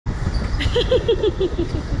Check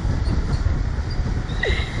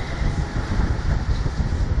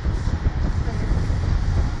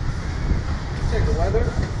the weather.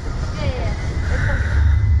 Yeah.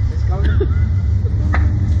 It's coming.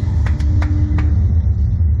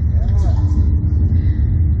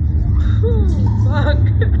 Fuck.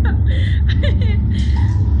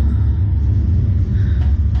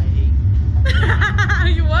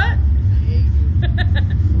 You what? I hate you.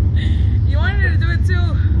 You wanted to do it too.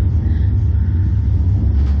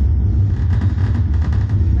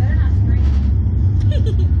 Better not scream.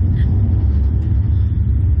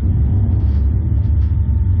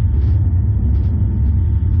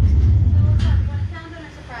 So what's up? You want a countdown or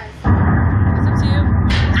surprise? It's up to you.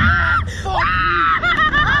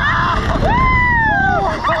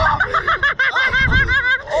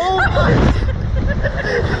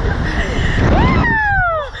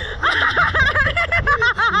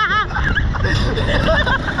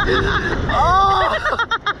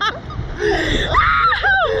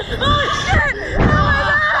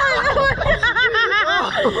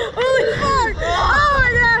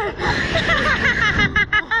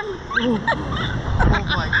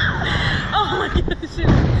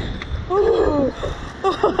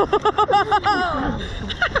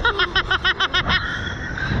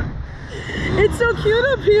 It's so cute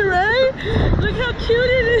up here, right? Look how cute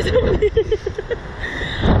it is up here.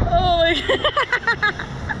 Oh my god.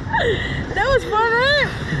 That was fun, right?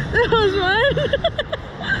 That was fun.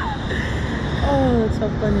 Oh, that's so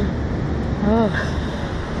funny. Oh.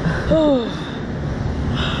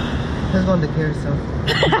 Let's go on the carousel.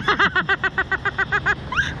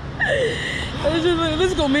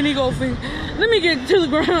 Let's go mini golfing. Let me get to the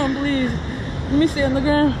ground, please. Let me stay on the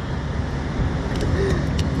ground.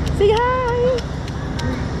 Say hi.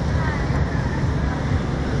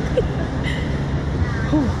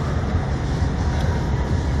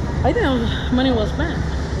 I think that was money well spent.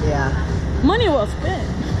 Yeah. Money well spent.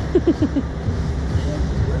 It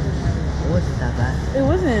wasn't that bad. It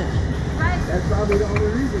wasn't. That's probably the only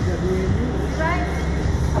reason that we ain't you. Right?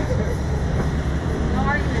 No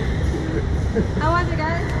argument. How was it,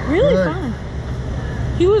 guys? Really Good. fun.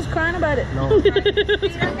 He was crying about it. No. Feet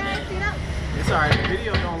up, guys. Feet up. It's alright, the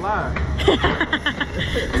video don't lie.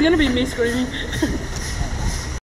 It's gonna be me screaming.